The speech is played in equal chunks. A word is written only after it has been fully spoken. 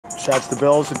Shouts to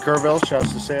Bills in Kerrville.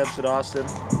 Shouts to Sam's in Austin.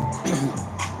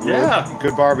 Yeah.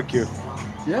 Good barbecue.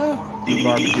 Yeah. Good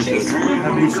barbecue.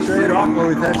 I mean, straight off,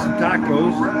 we've had some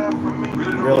tacos.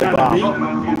 Really bomb.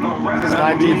 It's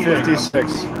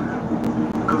 1956.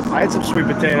 I had some sweet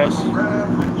potatoes. All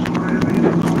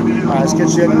right, let's get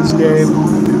you into this game.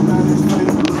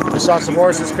 We saw some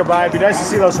horses come by. It'd be nice to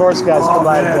see those horse guys come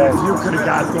by today. You could have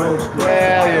got those.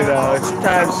 Well, you know, it's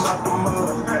times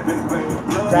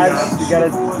you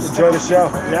gotta enjoy the show.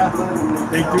 Yeah.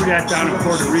 They do that down in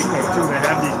Puerto Rico too. They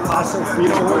have these paso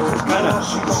feeder horses, kind of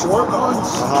short ones,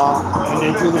 and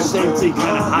they do the same thing,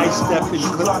 kind of high stepping,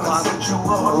 clip clop.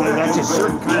 That's a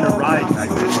certain kind of ride, I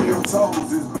guess.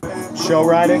 Show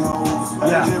riding?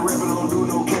 Yeah.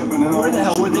 Where the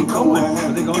hell were they going?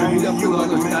 Were they going to meet up with all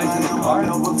those guys in the car?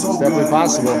 It's definitely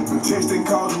possible.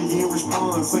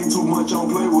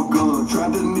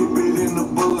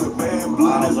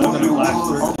 Wow, 11 o'clock,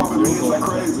 13.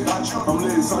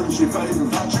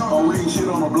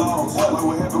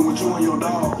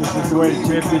 This is the way the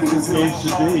championship games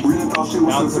should be.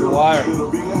 Down to the wire.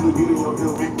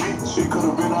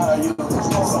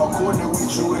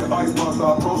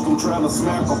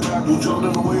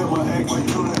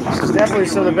 This is definitely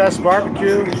some of the best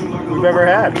barbecue we've ever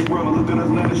had.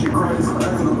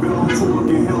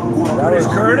 That is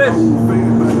Curtis.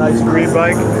 Nice green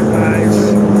bike. Nice.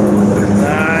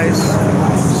 Nice.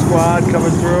 Squad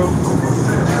coming through.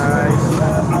 Nice.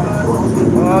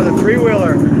 Oh, the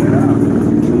three-wheeler.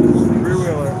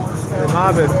 Three-wheeler. Hey,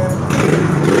 Mobbin.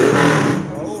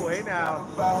 Oh, hey now.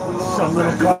 Some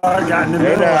little car got in the Hey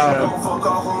middle now. of them.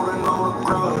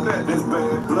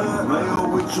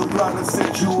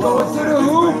 Going to the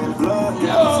hoop.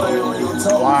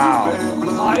 Wow.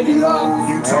 Light it up.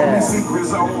 You told me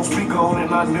secrets I won't speak on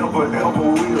and I never ever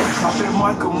will. I said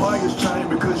Michael Myers chain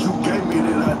because you gave me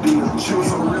that idea. She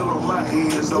was a real on my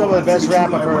head. This is some of the best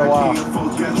rap I've heard in a while.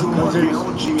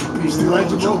 He's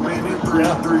legible.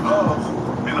 Yeah.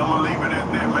 And I'm gonna leave it at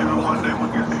that. Maybe one day we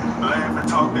can laugh and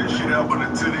talk that shit out, but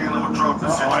until then I'm gonna drop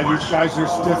this Oh, these guys are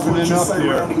stiffening up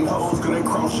here.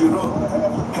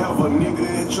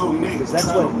 Because that's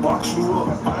what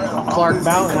Clark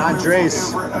Mountain, Andres.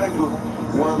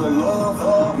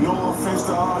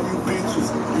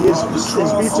 His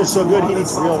beats are so good, he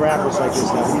needs real rappers like this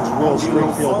now. He needs real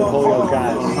Springfield and Holyoke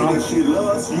guys.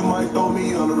 You might throw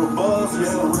me under the bus,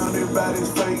 yeah, around it bad is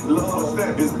fake love.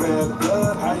 It's bad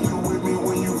blood. How you with me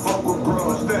when you fuck with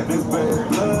bros? It's bad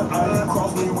blood. I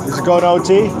cross me with Is it going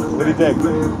OT? What do you think?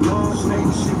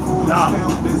 No.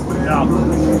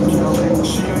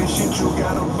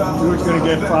 Dude's going to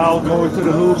get fouled, going to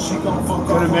the hoop,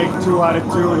 going to make 2 out of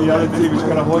 2, and the other team is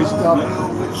going to hoist up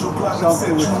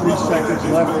something with 3 seconds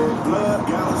left.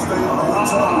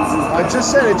 I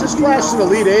just said it just flashed an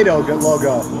Elite 8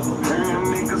 logo.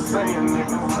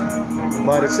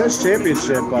 But it says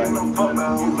championship, but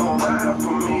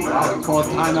Wow, we call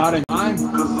time out of time.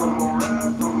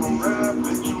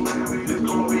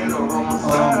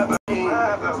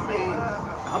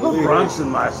 How about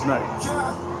Brunson last night?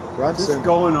 Brunson Just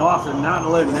going off and not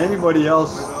letting anybody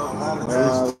else.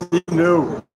 He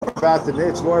knew. about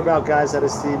it's more about guys that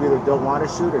his team either don't want to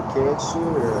shoot or can't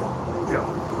shoot or. Yeah.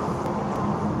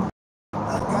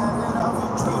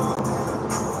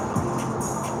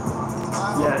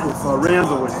 Yeah, if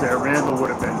Randall was there, Randall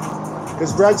would have been.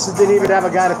 Because Brunson didn't even have a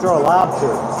guy to throw a lob to.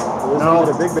 It wasn't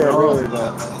even a big man really,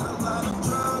 but.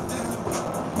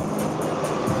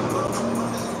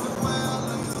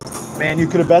 Man, you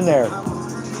could have been there.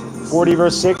 40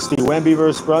 versus 60, Wemby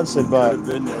versus Brunson, but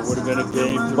Would have been a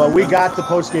game. but we got the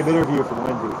post-game interview from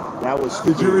Wemby. That was.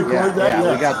 Did you record that?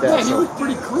 Yeah, we got that. Yeah, he was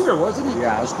pretty clear, wasn't he?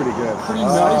 Yeah, it was pretty good. Pretty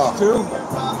nice too.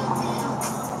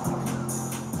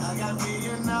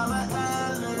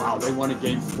 Wow, they won a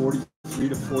game 43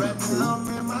 to 42.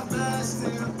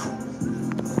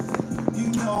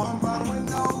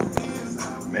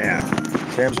 Man,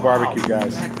 Sam's Barbecue,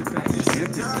 guys.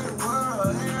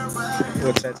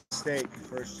 What's at stake?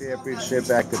 First championship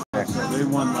back to back. They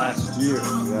won last year.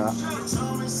 Yeah.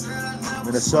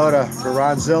 Minnesota for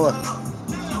Ronzilla.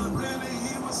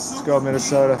 Let's go,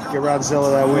 Minnesota. Get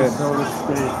Ronzilla that win. Minnesota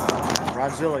State.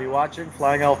 Ronzilla, you watching?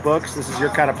 Flying Elf Books. This is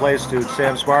your kind of place, dude.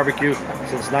 Sam's Barbecue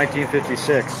since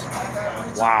 1956.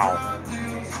 Wow.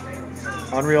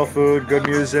 Unreal food, good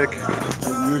music.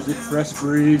 Good music, fresh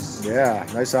breeze. Yeah,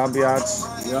 nice ambiance.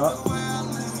 Yeah.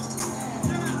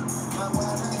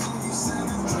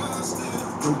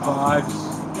 Good vibes.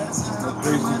 No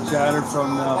crazy chatter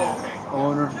from the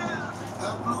owner.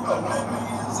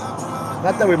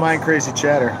 Not that we mind crazy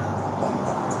chatter.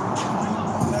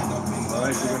 All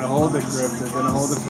right, they're going to hold it, Griff. They're going to hold it.